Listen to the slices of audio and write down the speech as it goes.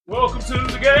Welcome to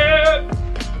the G.A.B.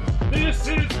 This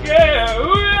is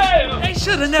G.A.B. They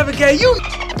should have never gave you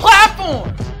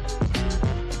platforms.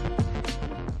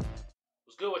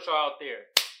 What's good with y'all out there?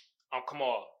 I'm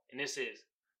Kamal, and this is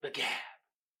the G.A.B.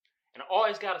 And I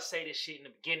always gotta say this shit in the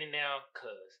beginning now,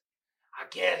 cause I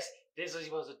guess this is what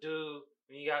you're supposed to do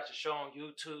when you got your show on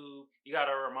YouTube. You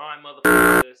gotta remind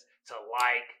motherfuckers to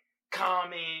like,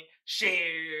 comment,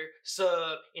 share,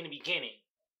 sub in the beginning.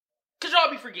 Cause y'all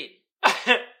be forgetting.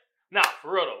 Nah,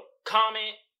 for real though.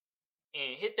 Comment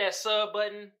and hit that sub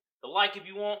button, the like if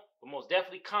you want, but most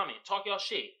definitely comment. Talk y'all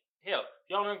shit. Hell, if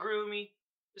y'all don't agree with me,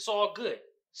 it's all good.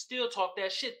 Still talk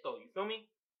that shit though, you feel me?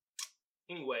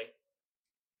 Anyway,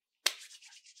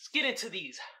 let's get into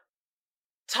these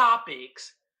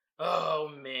topics. Oh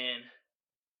man,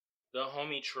 the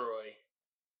homie Troy,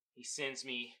 he sends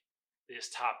me this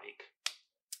topic.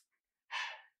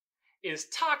 Is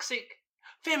toxic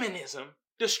feminism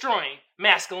destroying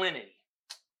masculinity?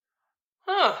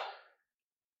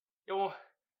 Yo,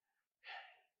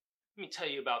 let me tell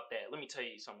you about that. Let me tell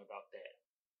you something about that.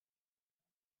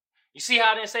 You see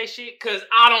how I didn't say shit? Cause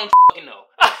I don't fucking know.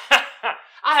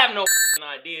 I have no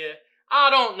idea. I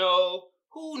don't know.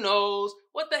 Who knows?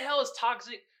 What the hell is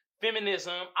toxic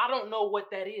feminism? I don't know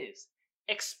what that is.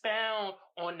 Expound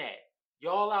on that.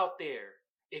 Y'all out there,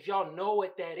 if y'all know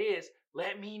what that is,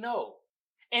 let me know.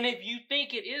 And if you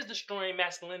think it is destroying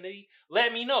masculinity,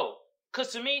 let me know.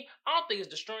 Cause to me, I don't think it's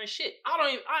destroying shit.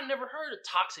 I never heard of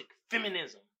toxic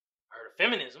feminism. I heard of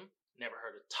feminism, never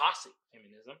heard of toxic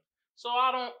feminism. So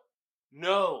I don't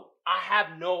know. I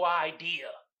have no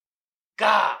idea.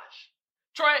 Gosh.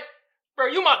 Troy, bro,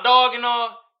 you my dog and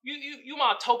all. You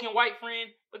my token white friend.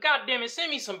 But goddamn it, send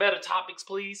me some better topics,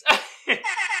 please. Please.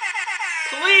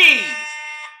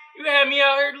 You had me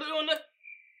out here doing the...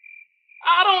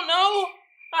 I don't know.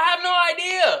 I have no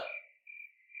idea.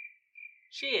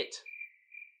 Shit.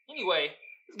 Anyway,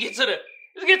 let's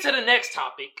get to the next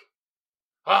topic.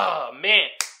 Oh man.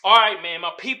 Alright, man.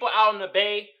 My people out in the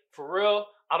Bay, for real.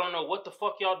 I don't know what the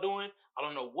fuck y'all doing. I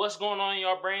don't know what's going on in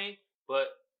y'all brain, but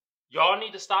y'all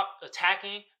need to stop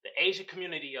attacking the Asian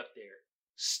community up there.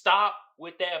 Stop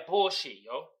with that bullshit,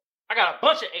 yo. I got a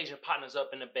bunch of Asian partners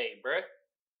up in the Bay, bruh.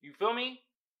 You feel me?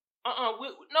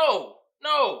 No.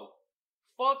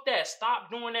 Fuck that. Stop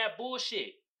doing that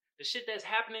bullshit. The shit that's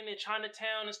happening in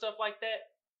Chinatown and stuff like that.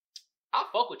 I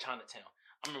fuck with Chinatown.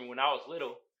 I remember when I was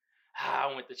little,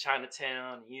 I went to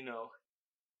Chinatown, you know.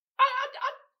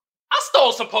 I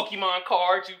stole some Pokemon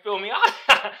cards, you feel me?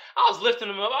 I was lifting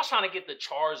them up. I was trying to get the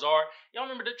Charizard. Y'all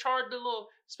remember the little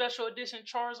special edition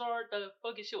Charizard? The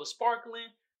fucking shit was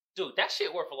sparkling. Dude, that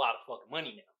shit worth a lot of fucking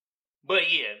money now.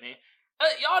 But yeah, man.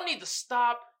 Y'all need to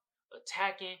stop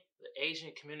attacking the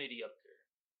Asian community up there.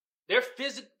 They're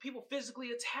people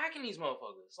physically attacking these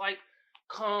motherfuckers. Like,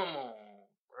 come on,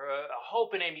 bruh. I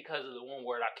hope it ain't because of the one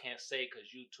word I can't say because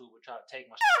YouTube will try to take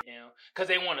my shit down. Because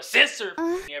they want to censor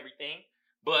everything.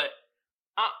 But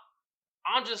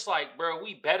I'm just like, bro,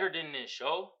 we better than this,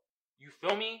 yo. You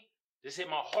feel me? This hit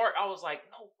my heart. I was like,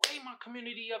 no way, my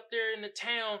community up there in the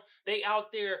town, they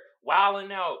out there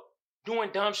wilding out,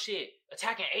 doing dumb shit,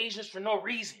 attacking Asians for no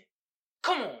reason.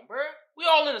 Come on, bro. We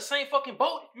all in the same fucking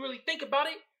boat. If you really think about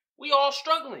it, we all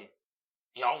struggling.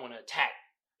 Y'all want to attack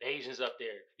the Asians up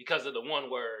there because of the one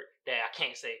word that I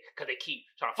can't say because they keep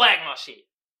trying to flag my shit.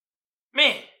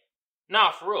 Man,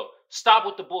 nah, for real. Stop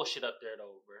with the bullshit up there,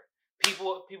 though, bro.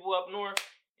 People up north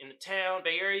in the town,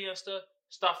 Bay Area and stuff,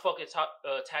 stop fucking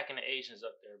attacking the Asians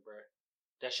up there, bro.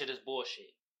 That shit is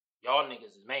bullshit. Y'all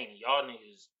niggas is mania. Y'all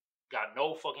niggas got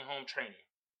no fucking home training.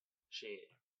 Shit.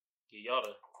 Get y'all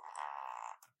the...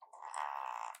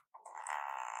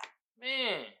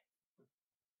 Man.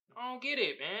 I don't get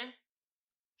it, man.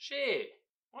 Shit.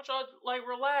 Why don't y'all, like,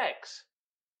 relax?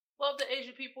 Love the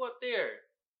Asian people up there.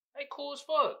 They cool as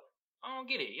fuck. I don't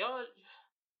get it.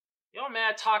 Y'all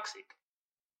mad toxic.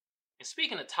 And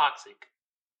speaking of toxic,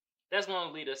 that's going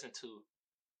to lead us into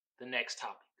the next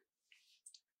topic.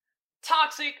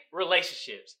 Toxic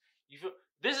relationships.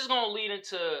 This is going to lead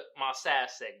into my sad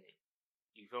segment.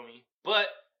 You feel me? But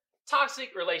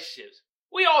toxic relationships.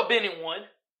 We all been in one.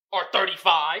 Or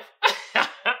 35.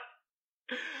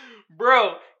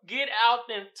 Bro, get out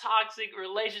them toxic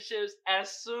relationships as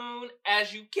soon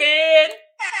as you can.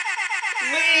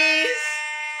 Please.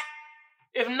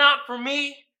 If not for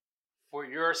me, for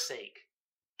your sake.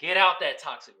 Get out that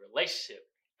toxic relationship.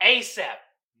 ASAP.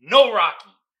 No Rocky.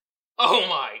 Oh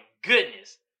my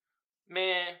goodness.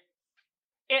 Man.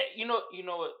 And you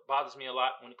know what bothers me a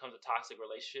lot when it comes to toxic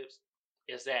relationships?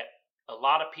 Is that a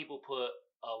lot of people put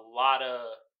a lot of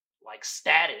like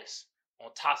status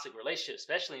on toxic relationships,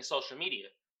 especially in social media.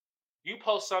 You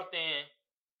post something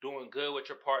doing good with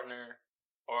your partner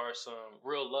or some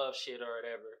real love shit or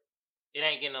whatever, it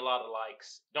ain't getting a lot of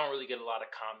likes. Don't really get a lot of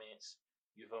comments.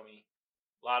 You feel me?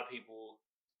 A lot of people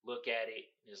look at it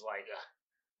and it's like,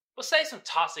 but say some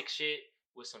toxic shit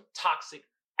with some toxic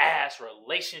ass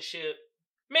relationship.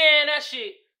 Man, that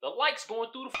shit, the likes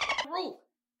going through the roof.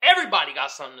 Everybody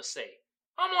got something to say.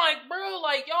 I'm like, bro,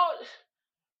 like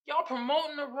y'all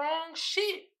promoting the wrong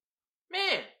shit.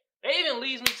 Man, it even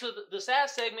leads me to the sad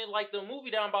segment, like the movie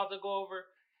that I'm about to go over.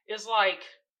 It's like,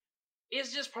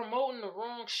 it's just promoting the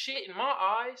wrong shit in my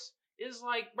eyes. It's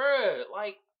like, bruh,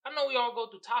 like, I know we all go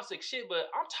through toxic shit, but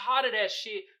I'm tired of that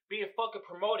shit being fucking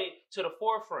promoted to the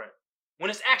forefront. When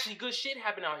it's actually good shit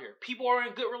happening out here. People are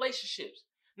in good relationships.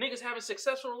 Niggas having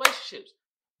successful relationships.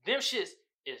 Them shits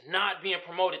is not being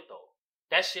promoted though.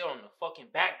 That shit on the fucking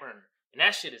back burner. And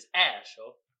that shit is ass,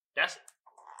 yo. That's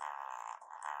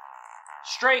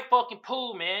straight fucking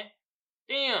poo, man.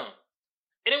 Damn.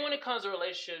 And then when it comes to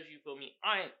relationships, you feel me?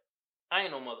 I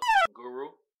ain't no motherfucking guru.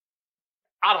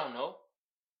 I don't know.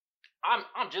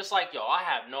 I'm just like y'all. I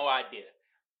have no idea.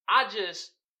 I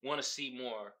just want to see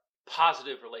more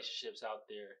positive relationships out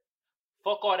there.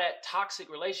 Fuck all that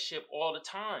toxic relationship all the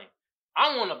time.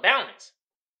 I want a balance.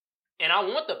 And I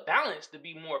want the balance to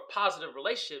be more positive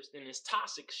relationships than this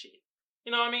toxic shit.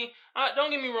 You know what I mean? Don't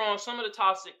get me wrong. Some of the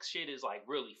toxic shit is like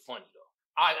really funny though.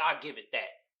 I give it that.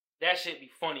 That shit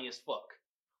be funny as fuck.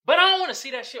 But I don't want to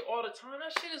see that shit all the time.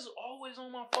 That shit is always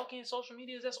on my fucking social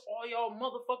medias. That's all y'all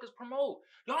motherfuckers promote.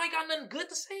 Y'all ain't got nothing good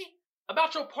to say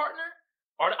about your partner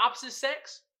or the opposite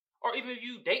sex. Or even if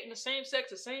you dating the same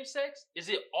sex. Is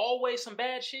it always some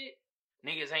bad shit?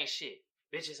 Niggas ain't shit.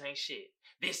 Bitches ain't shit.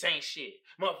 This ain't shit.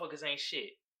 Motherfuckers ain't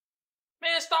shit.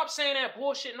 Man, stop saying that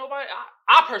bullshit. Nobody,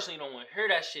 I personally don't want to hear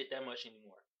that shit that much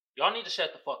anymore. Y'all need to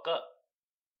shut the fuck up.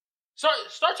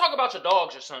 Start talking about your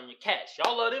dogs or something, your cats.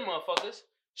 Y'all love them motherfuckers.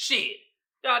 Shit.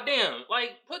 Goddamn.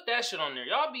 Like, put that shit on there.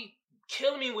 Y'all be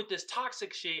killing me with this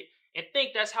toxic shit and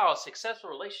think that's how a successful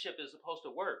relationship is supposed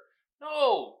to work.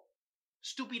 No.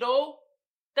 Stupido.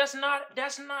 That's not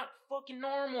fucking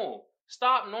normal.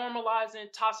 Stop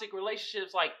normalizing toxic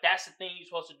relationships like that's the thing you're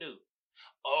supposed to do.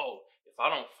 Oh, if I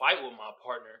don't fight with my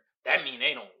partner, that mean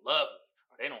they don't love me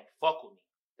or they don't fuck with me.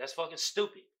 That's fucking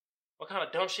stupid. What kind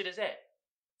of dumb shit is that?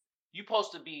 You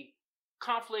supposed to be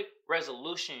conflict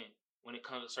resolution when it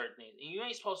comes to certain things. And you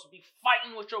ain't supposed to be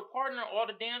fighting with your partner all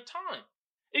the damn time.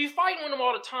 If you fighting with them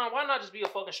all the time, why not just be a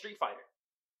fucking street fighter?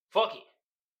 Fuck it.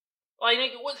 Like,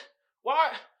 nigga, what?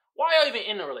 Why y'all even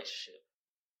in a relationship?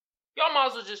 Y'all might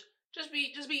as well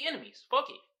just be enemies. Fuck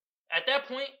it. At that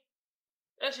point,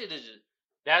 that's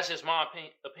just my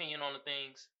opinion on the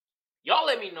things. Y'all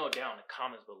let me know down in the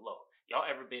comments below. Y'all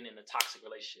ever been in a toxic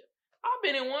relationship? I've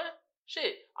been in one.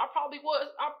 Shit, I probably was.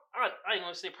 I ain't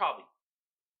gonna say probably.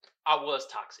 I was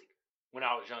toxic when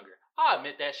I was younger. I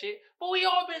admit that shit. But we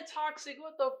all been toxic.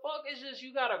 What the fuck? It's just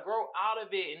you gotta grow out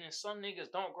of it. And then some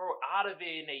niggas don't grow out of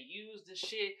it and they use the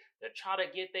shit to try to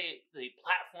get the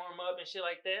platform up and shit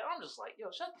like that. I'm just like, yo,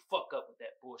 shut the fuck up with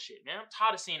that bullshit, man. I'm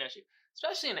tired of seeing that shit.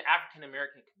 Especially in the African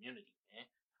American community, man.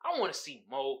 I want to see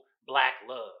more black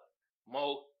love.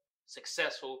 More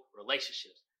successful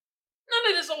relationships.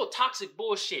 None of this old toxic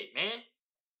bullshit, man.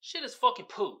 Shit is fucking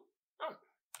poo.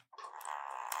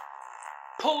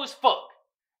 Poo as fuck.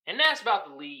 And that's about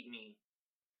to lead me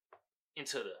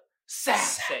into the sad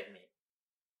segment.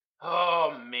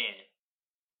 Oh, man.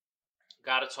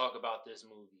 Gotta talk about this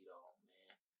movie, though,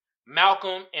 man.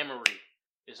 Malcolm and Marie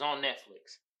is on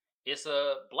Netflix. It's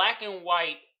a black and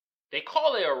white, they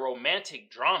call it a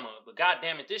romantic drama, but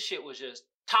goddammit, this shit was just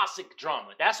toxic drama.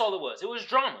 That's all it was. It was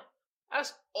drama.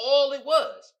 That's all it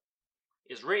was.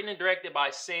 It's written and directed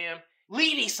by Sam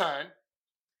Leedy's son.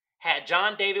 Had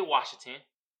John David Washington.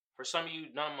 For some of you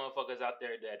dumb motherfuckers out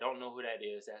there that don't know who that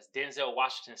is, that's Denzel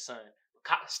Washington's son.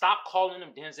 Stop calling him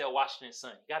Denzel Washington's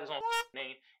son. He got his own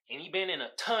name, and he been in a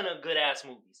ton of good-ass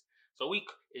movies. So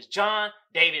it's John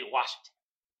David Washington.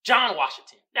 John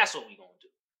Washington. That's what we gonna do.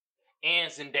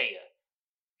 And Zendaya.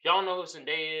 If y'all know who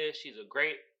Zendaya is, she's a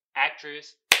great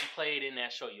actress. She played in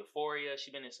that show Euphoria.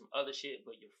 She been in some other shit,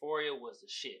 but Euphoria was the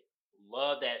shit.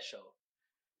 Love that show.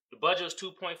 The budget was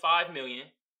 $2.5 million.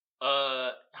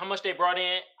 How much they brought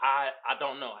in, I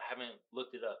don't know. I haven't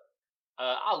looked it up.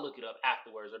 I'll look it up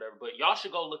afterwards or whatever. But y'all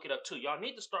should go look it up too. Y'all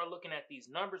need to start looking at these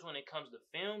numbers when it comes to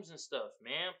films and stuff,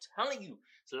 man. I'm telling you,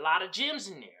 there's a lot of gems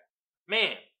in there.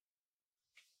 Man.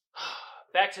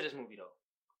 Back to this movie though.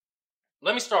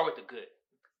 Let me start with the good.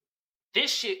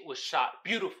 This shit was shot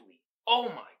beautifully. Oh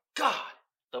my God.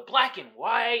 The black and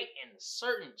white and the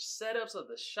certain setups of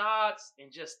the shots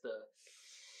and just the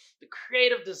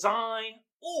creative design.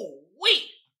 Ooh, wait.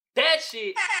 That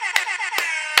shit.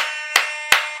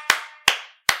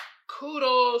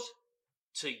 Kudos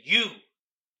to you,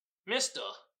 Mr.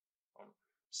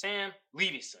 Sam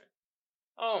Levinson.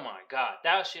 Oh my God,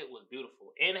 that shit was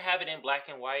beautiful. And have it in black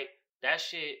and white. That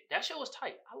shit was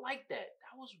tight. I like that.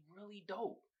 That was really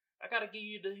dope. I gotta give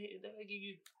you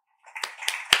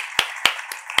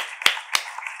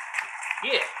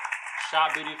yeah,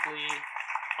 shot beautifully.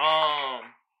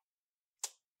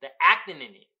 The acting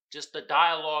in it, just the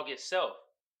dialogue itself,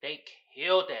 they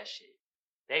killed that shit.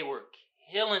 They were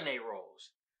killing their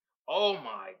roles. Oh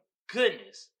my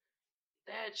goodness.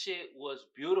 That shit was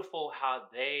beautiful how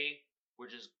they were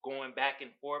just going back and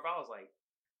forth. I was like,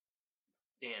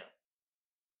 damn,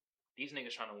 these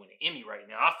niggas trying to win an Emmy right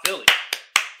now. I feel it.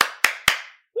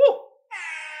 Woo!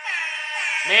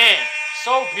 Man,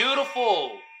 so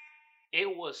beautiful.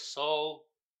 It was so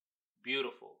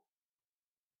beautiful.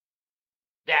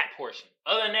 That portion.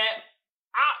 Other than that,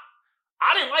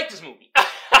 I didn't like this movie.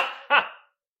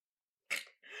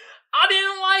 I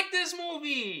didn't like this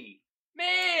movie.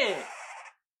 Man.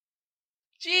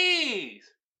 Jeez.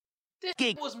 This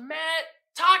game was mad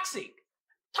toxic.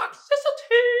 Toxicity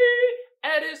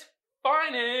at its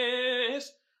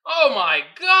finest. Oh my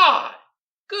God.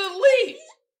 Good lead.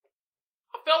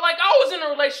 I felt like I was in a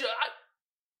relationship.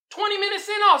 20 minutes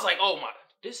in, I was like, oh my,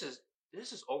 this is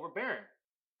overbearing.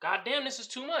 God damn, this is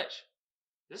too much.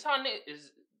 This is how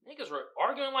niggas were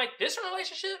arguing like this in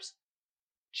relationships?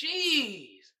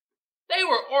 Jeez. They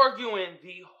were arguing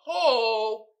the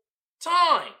whole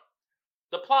time.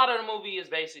 The plot of the movie is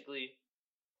basically,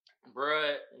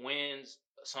 bruh wins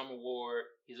some award.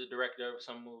 He's a director of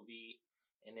some movie.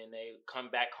 And then they come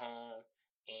back home.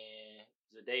 And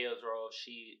Zendaya's role,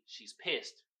 she's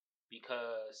pissed.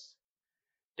 Because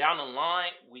down the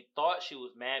line, we thought she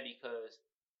was mad because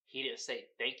he didn't say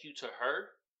thank you to her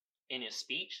in his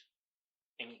speech.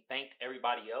 And he thanked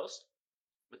everybody else.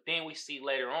 But then we see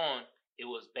later on, it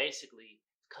was basically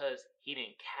because he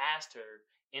didn't cast her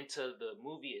into the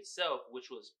movie itself, which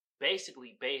was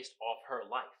basically based off her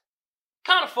life.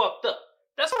 Kind of fucked up.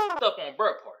 That's fucked up on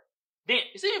Bert's part. Then,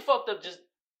 it's even fucked up just,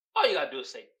 all you gotta do is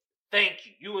say, thank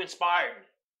you, you inspired me.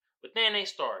 But then they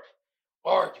start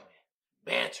arguing,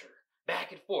 banter,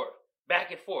 back and forth,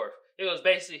 back and forth. It was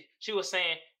basically, she was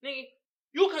saying, nigga,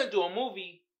 you couldn't do a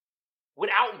movie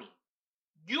without me.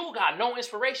 You got no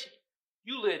inspiration.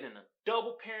 You lived in a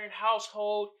double parent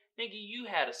household. Nigga, you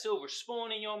had a silver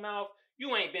spoon in your mouth.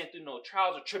 You ain't been through no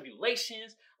trials or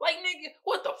tribulations. Like, nigga,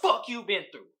 what the fuck you been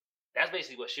through? That's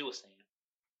basically what she was saying.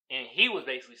 And he was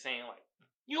basically saying, like,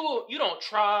 you don't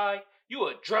try. You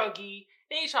a druggie.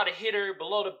 Then he tried to hit her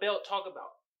below the belt, talk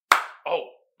about, oh,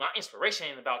 my inspiration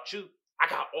ain't about you. I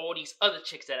got all these other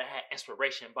chicks that I had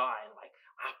inspiration by. And, like,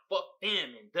 I fucked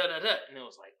them and da-da-da. And it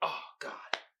was like, oh,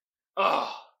 God.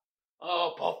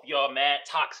 Oh, both of y'all mad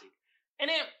toxic. And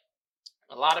then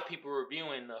a lot of people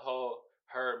reviewing the whole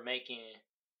her making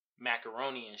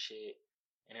macaroni and shit.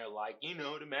 And they're like, you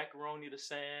know, the macaroni, the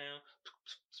sound,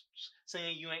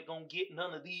 saying you ain't gonna get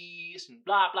none of these, and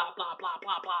blah, blah, blah, blah,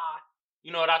 blah, blah.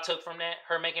 You know what I took from that?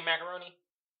 Her making macaroni?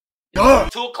 2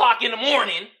 o'clock in the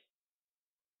morning,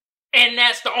 and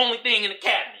that's the only thing in the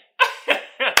cabinet.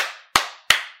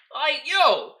 Like,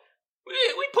 yo,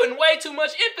 we putting way too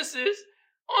much emphasis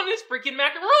on this freaking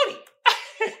macaroni.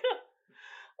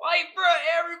 Like, bro,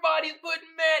 everybody's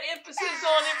putting mad emphasis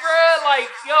on it, bro. Like,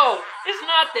 yo, it's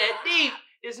not that deep.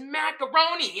 It's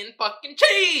macaroni and fucking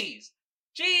cheese.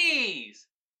 Jeez.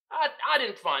 I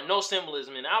didn't find no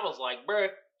symbolism in it. I was like, bro,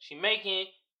 she making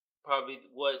probably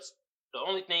what's the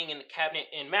only thing in the cabinet.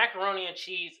 And macaroni and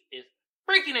cheese is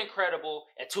freaking incredible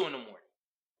at 2 a.m.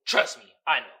 Trust me,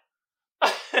 I know.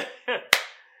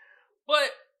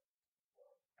 But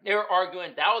they were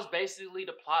arguing. That was basically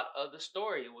the plot of the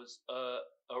story. It was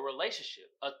a relationship,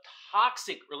 a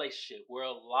toxic relationship where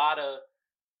a lot of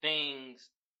things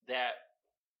that,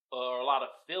 or a lot of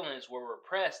feelings were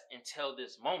repressed until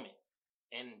this moment.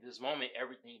 And this moment,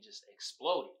 everything just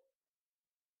exploded.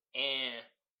 And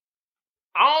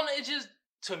I don't know, it just,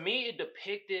 to me, it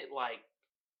depicted like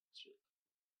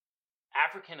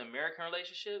African American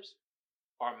relationships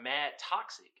are mad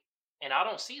toxic. And I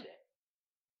don't see that.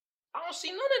 I don't see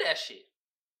none of that shit.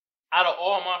 Out of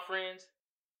all my friends,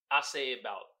 I say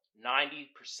about 90%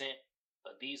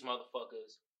 of these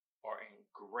motherfuckers are in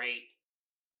great,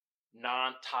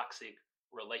 non-toxic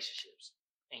relationships.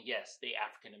 And yes, they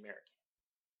African American.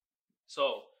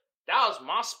 So that was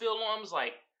my spill on. I was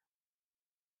like,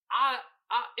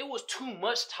 it was too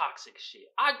much toxic shit.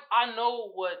 I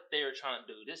know what they were trying to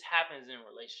do. This happens in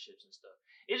relationships and stuff.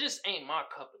 It just ain't my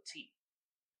cup of tea.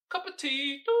 Cup of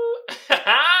tea.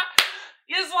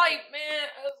 It's like, man,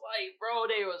 it's like, bro,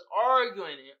 they was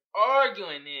arguing.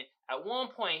 And at one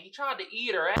point, he tried to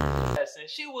eat her ass, and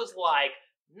she was like,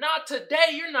 not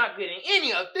today, you're not getting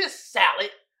any of this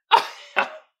salad.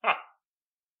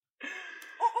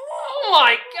 Oh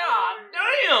my god,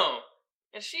 damn.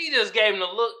 And she just gave him the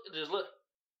look, just look.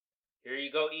 Here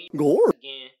you go, eat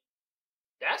again.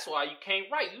 That's why you can't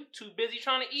write. You too busy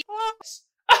trying to eat.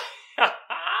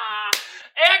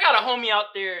 Hey, I got a homie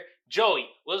out there, Joey.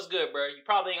 What's good, bro? You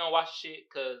probably ain't gonna watch shit,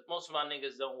 because most of my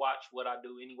niggas don't watch what I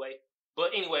do anyway.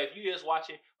 But anyway, if you just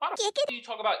watching, why the fuck do you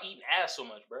talk about eating ass so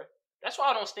much, bro? That's why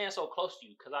I don't stand so close to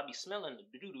you, because I be smelling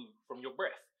the doo-doo from your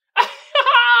breath.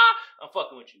 I'm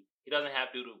fucking with you. He doesn't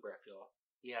have doo-doo breath, y'all.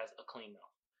 He has a clean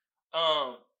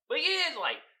mouth. But yeah, it's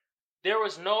like, there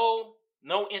was no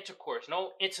intercourse,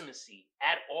 no intimacy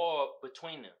at all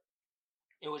between them.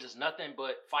 It was just nothing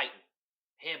but fighting.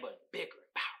 Headbutt, bickering,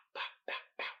 bow, bow, bow,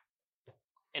 bow.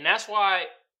 And that's why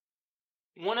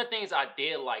one of the things I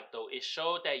did like, though, it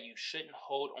showed that you shouldn't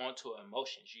hold on to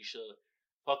emotions. You should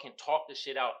fucking talk the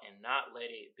shit out and not let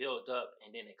it build up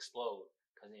and then explode.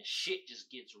 Because then shit just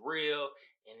gets real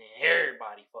and then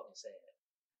everybody fucking sad.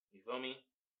 You feel me?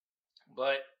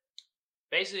 But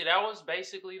basically, that was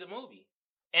basically the movie.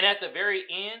 And at the very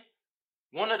end,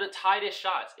 one of the tightest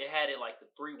shots, it had it like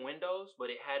the 3 windows, but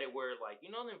it had it where, like,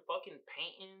 you know them fucking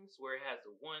paintings where it has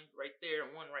the one right there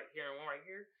and one right here and one right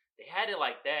here? They had it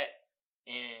like that,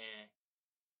 and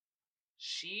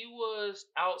she was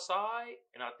outside,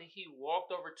 and I think he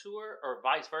walked over to her, or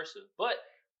vice versa. But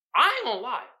I ain't gonna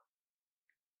lie,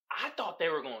 I thought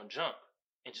they were gonna jump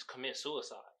and just commit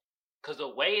suicide. Because the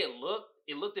way it looked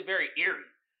very eerie.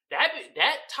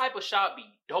 That type of shot be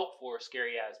dope for a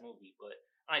scary ass movie, but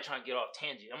I ain't trying to get off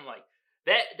tangent. I'm like,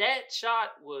 that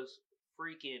shot was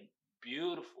freaking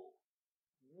beautiful.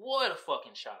 What a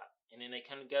fucking shot. And then they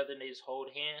come together and they just hold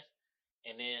hands,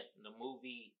 and then the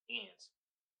movie ends.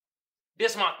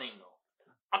 This my thing though.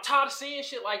 I'm tired of seeing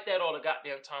shit like that all the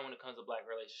goddamn time when it comes to black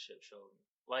relationship shows.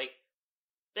 Like,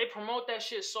 they promote that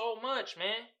shit so much,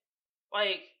 man.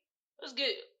 Like, let's get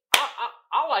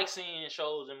I like seeing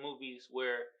shows and movies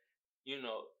where, you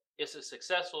know, it's a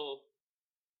successful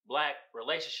black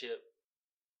relationship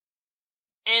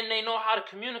and they know how to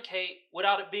communicate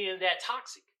without it being that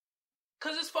toxic.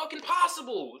 Cause it's fucking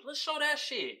possible. Let's show that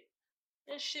shit.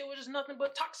 That shit was just nothing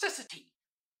but toxicity.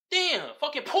 Damn,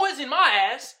 fucking poison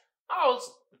my ass. I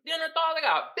thought I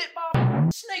got bit by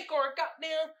a snake or a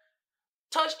goddamn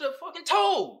touched a fucking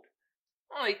toad.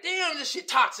 I'm like, damn, this shit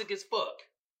toxic as fuck.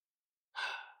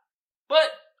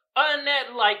 But other than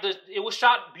that, like, it was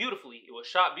shot beautifully. It was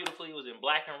in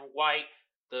black and white.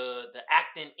 The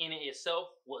acting in it itself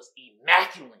was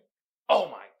immaculate. Oh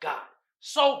my god,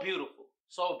 so beautiful.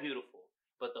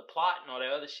 But the plot and all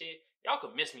that other shit, y'all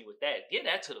could miss me with that. Get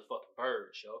that to the fucking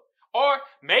birds, yo. Or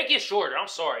make it shorter. I'm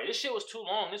sorry, this shit was too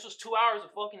long. This was 2 hours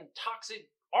of fucking toxic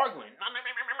arguing.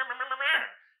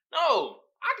 No,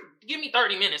 I could give me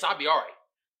 30 minutes. I'll be all right.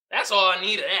 That's all I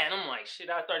need of that. And I'm like, shit,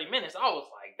 out of 30 minutes, I was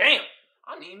like, damn,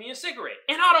 I need me a cigarette.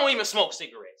 And I don't even smoke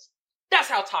cigarettes. That's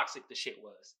how toxic the shit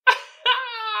was.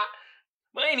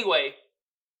 But anyway,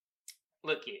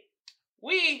 look it.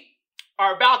 We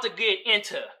are about to get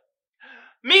into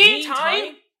meme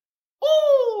time.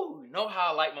 Ooh, you know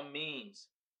how I like my memes.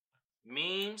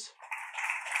 Memes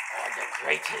are the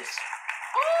greatest.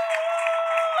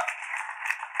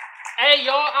 Hey,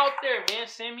 y'all out there, man,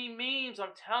 send me memes.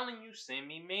 I'm telling you, send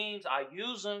me memes. I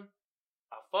use them.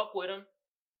 I fuck with them.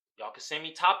 Y'all can send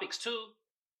me topics too.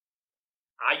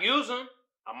 I use them.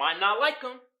 I might not like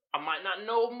them. I might not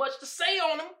know much to say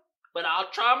on them, but I'll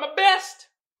try my best.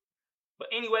 But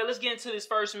anyway, let's get into this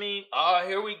first meme. Oh,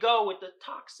 here we go with the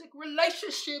toxic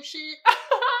relationship shit.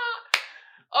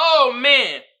 Oh,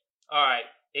 man. All right.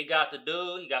 It got the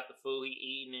dude. He got the food. He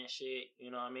eating and shit.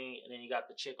 You know what I mean? And then you got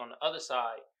the chick on the other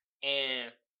side.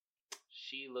 And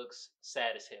she looks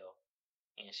sad as hell.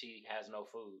 And she has no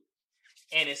food.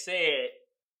 And it said,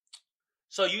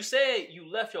 so you said you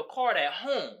left your card at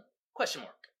home? Question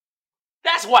mark.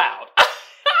 That's wild.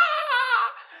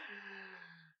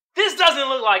 This doesn't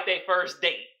look like their first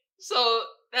date. So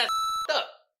that's up.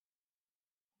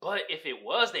 But if it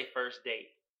was their first date,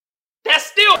 that's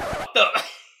still up. Oh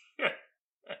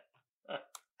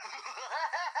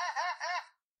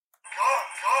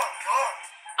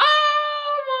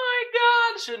my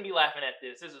god. I shouldn't be laughing at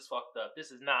this. This is fucked up. This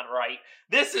is not right.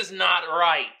 This is not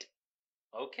right.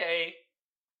 Okay.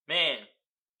 Man.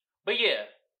 But yeah.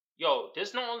 Yo,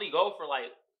 this don't only go for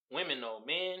like women though.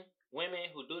 Men,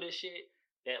 women who do this shit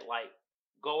that like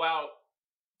go out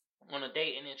on a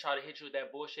date and then try to hit you with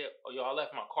that bullshit. Oh, yo, I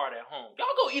left my card at home.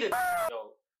 Y'all go eat a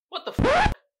yo. What the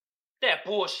fuck? That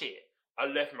bullshit. I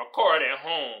left my card at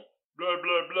home. Blah,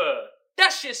 blah, blah.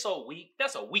 That shit's so weak.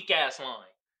 That's a weak ass line.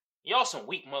 Y'all some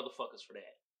weak motherfuckers for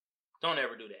that. Don't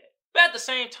ever do that. But at the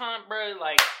same time, bro,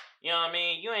 like, you know what I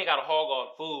mean? You ain't gotta hog all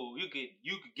the food.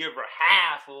 You could give her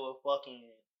half of a fucking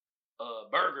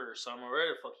burger or something, or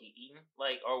whatever the fuck you eating.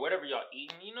 Like, or whatever y'all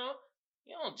eating, you know?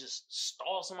 You don't just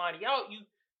stall somebody out.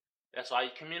 That's why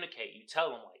you communicate. You tell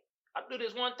them, like, I do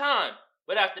this one time.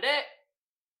 But after that,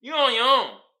 you on your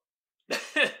own.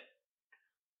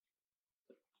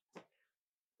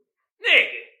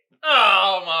 Nigga.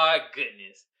 Oh my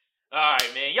goodness.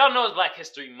 Alright, man. Y'all know it's Black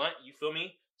History Month, you feel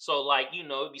me? So, like, you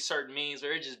know, it'd be certain memes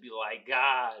where it'd just be like,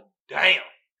 God damn.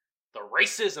 The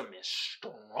racism is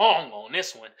strong on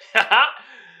this one.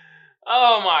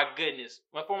 Oh my goodness.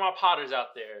 But for my potters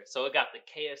out there, so it got the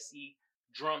KFC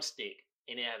drumstick,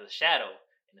 and it has a shadow,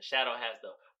 and the shadow has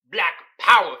the Black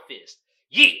Power Fist.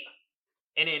 Yeah.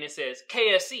 And then it says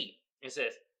KFC. It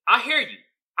says, I hear you,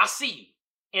 I see you,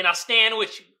 and I stand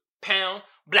with you. Pound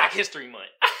Black History Month.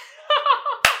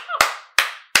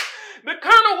 The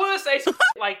Colonel would say something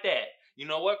like that. You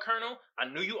know what, Colonel? I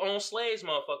knew you owned slaves,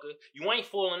 motherfucker. You ain't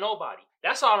fooling nobody.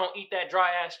 That's why I don't eat that dry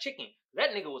ass chicken.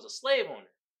 That nigga was a slave owner,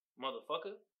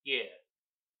 motherfucker. Yeah.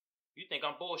 You think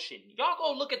I'm bullshitting? Y'all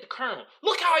go look at the Colonel.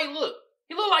 Look how he look.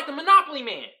 He look like the Monopoly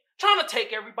man, trying to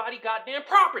take everybody goddamn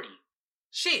property.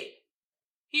 Shit.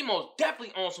 He most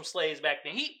definitely owned some slaves back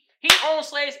then. He owned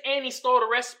slaves and he stole the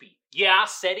recipe. Yeah, I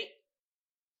said it.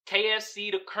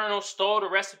 KFC, the Colonel, stole the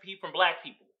recipe from black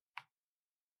people.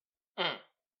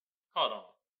 Hold on.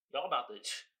 Y'all about to...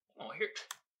 Oh, here.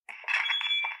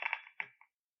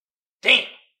 Damn.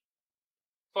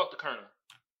 Fuck the Colonel.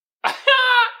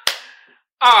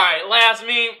 Alright, last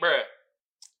meme, bruh.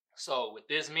 So, with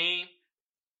this meme,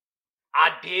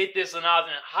 I did this when I was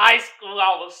in high school.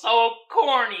 I was so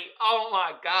corny. Oh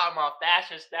my God, my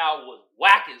fashion style was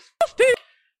whack as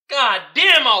God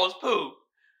damn, I was poop.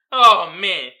 Oh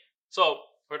man. So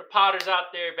for the potters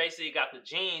out there, basically you got the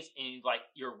jeans and like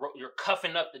you're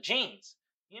cuffing up the jeans.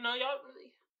 You know, y'all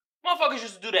motherfuckers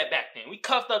used to do that back then. We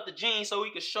cuffed up the jeans so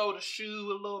we could show the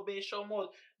shoe a little bit, show more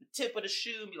the tip of the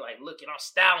shoe, and be like, look, I'm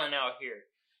styling out here.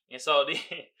 And so then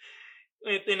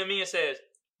the man says,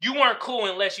 you weren't cool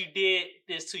unless you did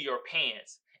this to your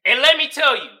pants. And let me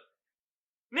tell you,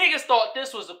 niggas thought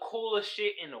this was the coolest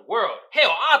shit in the world. Hell,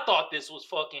 I thought this was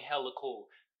fucking hella cool.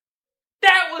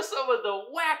 That was some of the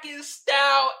wackest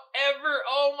style ever.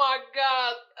 Oh my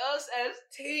God. Us as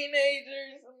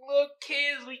teenagers, little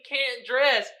kids, we can't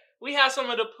dress. We have some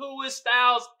of the pooest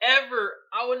styles ever.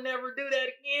 I would never do that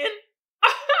again.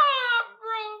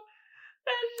 Bro,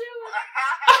 that shit was...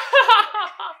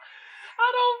 I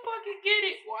don't fucking get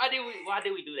it. Why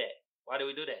did we do that? Why did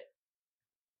we do that?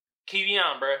 Keep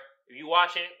on, bro. If you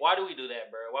watching, why do we do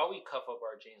that, bro? Why we cuff up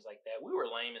our jeans like that? We were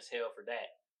lame as hell for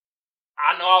that.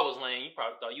 I know I was lame. You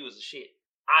probably thought you was a shit.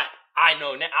 I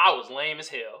know now I was lame as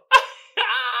hell.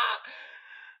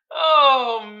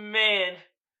 Oh man.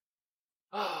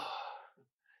 Oh.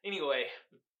 Anyway,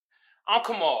 I'm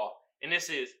Kamal, and this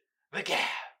is the G.A.B.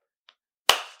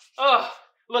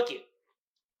 Look it.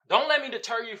 Don't let me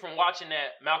deter you from watching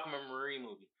that Malcolm and Marie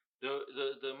movie.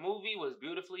 The movie was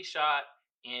beautifully shot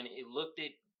and it looked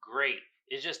great.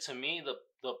 It's just, to me, the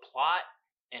plot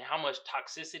and how much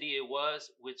toxicity it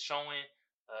was with showing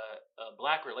a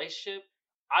black relationship,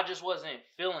 I just wasn't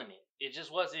feeling it. It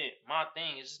just wasn't my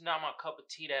thing. It's just not my cup of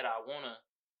tea that I want to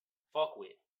fuck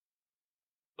with.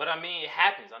 But I mean, it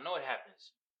happens. I know it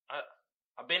happens.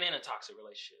 I've been in a toxic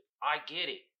relationship. I get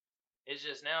it. It's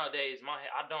just nowadays,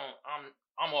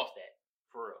 I'm off that,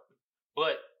 for real.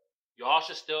 But y'all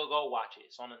should still go watch it.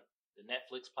 It's on the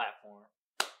Netflix platform.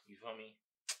 You feel me?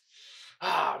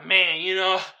 Ah, man, you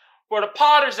know, for the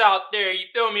potters out there, you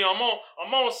feel me? I'm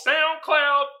on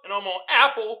SoundCloud and I'm on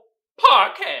Apple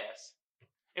Podcasts.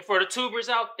 And for the tubers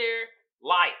out there,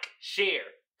 like, share,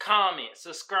 comment,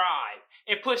 subscribe,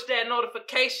 and push that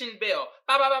notification bell.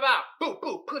 Bow, bow, bow, bow. Boo,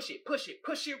 boo, push it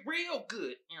real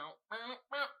good. You know,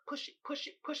 push it.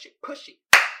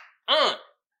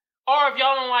 Or if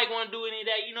y'all don't want to do any of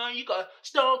that, you know, you got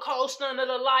Stone Cold Stunner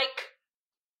to like.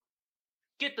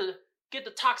 Get the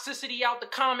toxicity out the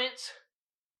comments.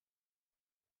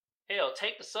 Hell,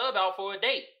 take the sub out for a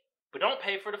date, but don't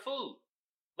pay for the food.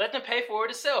 Let them pay for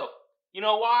it itself. You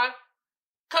know why?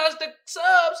 Cause the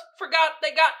subs forgot they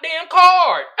goddamn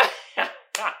card.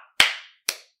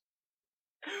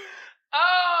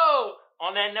 Oh,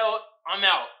 on that note, I'm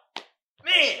out.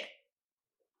 Man,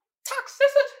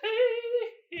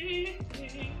 toxicity.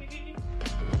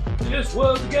 This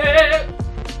was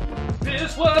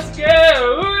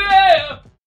G.A.B.